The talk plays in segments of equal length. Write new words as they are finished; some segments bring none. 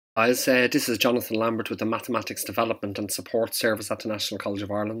Guys, this is Jonathan Lambert with the Mathematics Development and Support Service at the National College of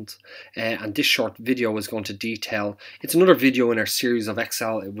Ireland, and this short video is going to detail, it's another video in our series of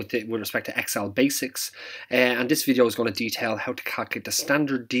Excel with respect to Excel basics, and this video is going to detail how to calculate the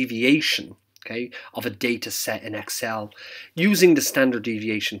standard deviation, okay, of a data set in Excel using the standard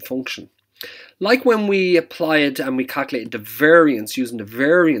deviation function. Like when we applied and we calculated the variance using the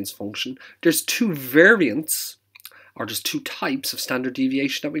variance function, there's two variants, or just two types of standard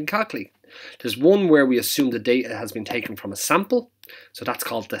deviation that we can calculate. There's one where we assume the data has been taken from a sample, so that's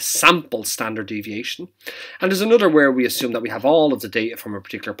called the sample standard deviation. And there's another where we assume that we have all of the data from a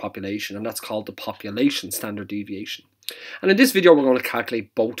particular population, and that's called the population standard deviation. And in this video we're going to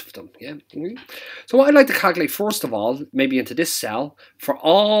calculate both of them. Yeah. So what I'd like to calculate first of all, maybe into this cell, for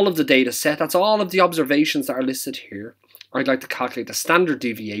all of the data set, that's all of the observations that are listed here, I'd like to calculate the standard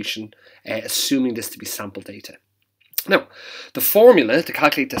deviation, assuming this to be sample data. Now, the formula to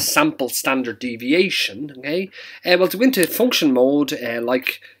calculate the sample standard deviation, okay, well, to go into function mode,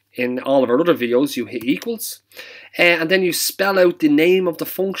 like in all of our other videos, you hit equals, and then you spell out the name of the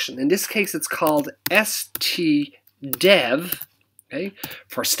function. In this case, it's called STDEV, okay,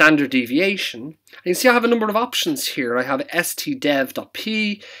 for standard deviation. And you see I have a number of options here. I have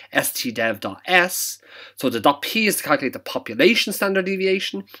STDEV.P, STDEV.S. So the .P is to calculate the population standard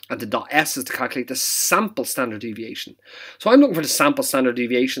deviation, and the .S is to calculate the sample standard deviation. So I'm looking for the sample standard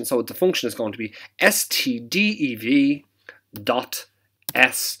deviation, so the function is going to be STDEV.S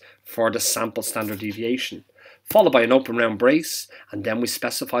for the sample standard deviation, followed by an open round brace, and then we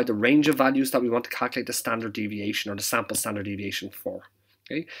specify the range of values that we want to calculate the standard deviation or the sample standard deviation for.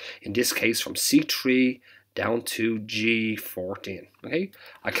 Okay? In this case, from C3 down to G14. Okay?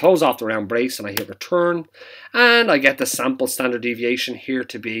 I close off the round brace and I hit return, and I get the sample standard deviation here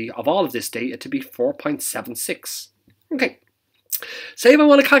to be, of all of this data, to be 4.76. Okay. Say if I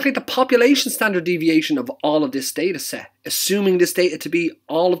want to calculate the population standard deviation of all of this data set, assuming this data to be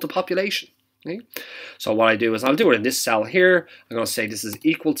all of the population. Okay. So what I do is I'll do it in this cell here. I'm going to say this is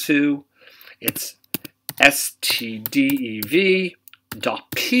equal to, it's STDEV.P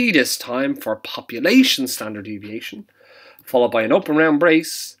this time for population standard deviation, followed by an open round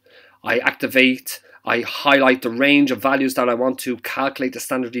brace. I highlight the range of values that I want to calculate the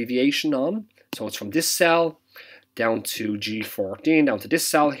standard deviation on. So it's from this cell down to G14, down to this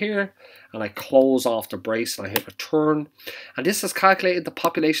cell here, and I close off the brace and I hit return, and this has calculated the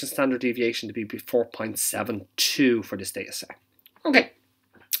population standard deviation to be 4.72 for this data set. Okay,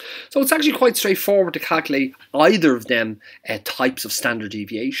 so it's actually quite straightforward to calculate either of them types of standard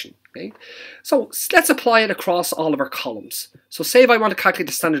deviation. Okay, so let's apply it across all of our columns. So say if I want to calculate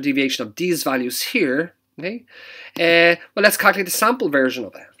the standard deviation of these values here, okay, well, let's calculate the sample version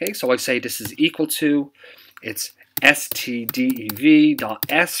of it. Okay, so I say this is equal to, it's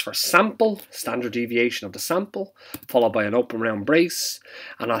STDEV.S for sample, standard deviation of the sample, followed by an open round brace,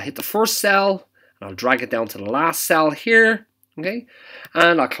 and I'll hit the first cell, and I'll drag it down to the last cell here, okay,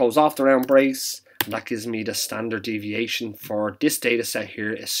 and I'll close off the round brace, and that gives me the standard deviation for this data set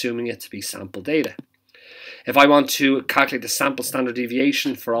here, assuming it to be sample data. If I want to calculate the sample standard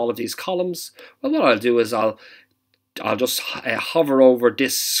deviation for all of these columns, well, what I'll do is I'll just hover over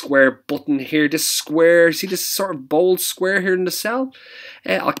this square button here, this square, see this sort of bold square here in the cell?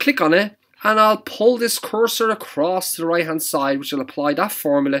 I'll click on it and I'll pull this cursor across to the right hand side, which will apply that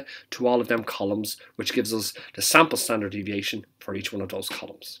formula to all of them columns, which gives us the sample standard deviation for each one of those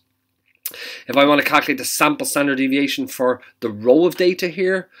columns. If I want to calculate the sample standard deviation for the row of data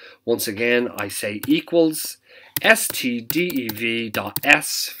here, once again I say equals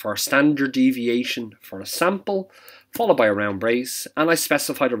STDEV.S for standard deviation for a sample, followed by a round brace, and I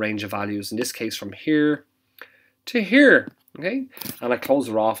specify the range of values, in this case from here to here. Okay, and I close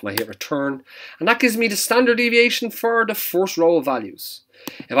it off and I hit return, and that gives me the standard deviation for the first row of values.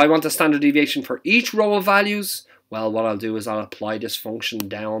 If I want the standard deviation for each row of values, well, what I'll do is I'll apply this function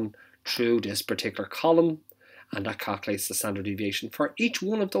down through this particular column, and that calculates the standard deviation for each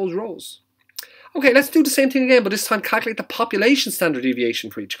one of those rows. Okay, let's do the same thing again, but this time calculate the population standard deviation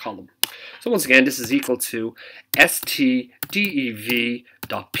for each column. So once again, this is equal to STDEV.P,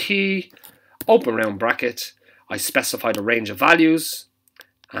 open round bracket, I specify the range of values,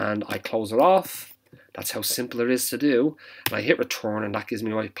 and I close it off. That's how simple it is to do. And I hit return, and that gives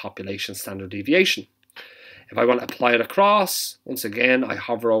me my population standard deviation. If I want to apply it across, once again, I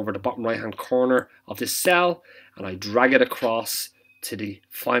hover over the bottom right hand corner of this cell, and I drag it across to the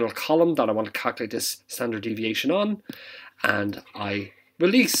final column that I want to calculate this standard deviation on, and I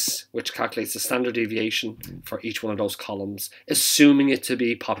release, which calculates the standard deviation for each one of those columns, assuming it to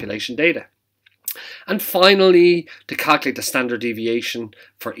be population data. And finally, to calculate the standard deviation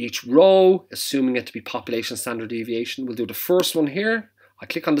for each row, assuming it to be population standard deviation, we'll do the first one here. I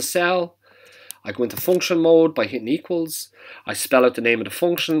click on the cell, I go into function mode by hitting equals, I spell out the name of the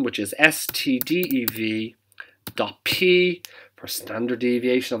function, which is STDEV.P for standard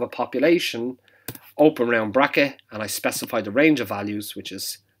deviation of a population, open round bracket, and I specify the range of values, which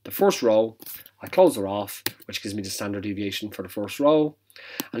is the first row. I close it off, which gives me the standard deviation for the first row.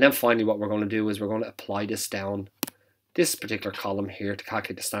 And then finally what we're going to do is we're going to apply this down this particular column here to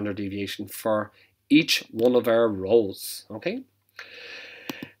calculate the standard deviation for each one of our rows. Okay.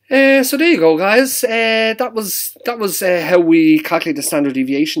 So there you go, guys. That was how we calculate the standard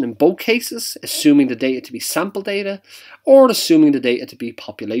deviation in both cases, assuming the data to be sample data or assuming the data to be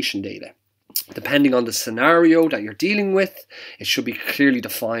population data. Depending on the scenario that you're dealing with, it should be clearly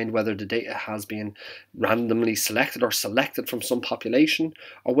defined whether the data has been randomly selected or selected from some population,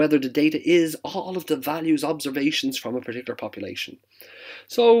 or whether the data is all of the values observations from a particular population.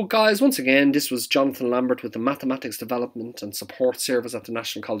 So guys, once again, this was Jonathan Lambert with the Mathematics Development and Support Service at the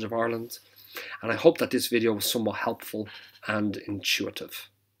National College of Ireland, and I hope that this video was somewhat helpful and intuitive.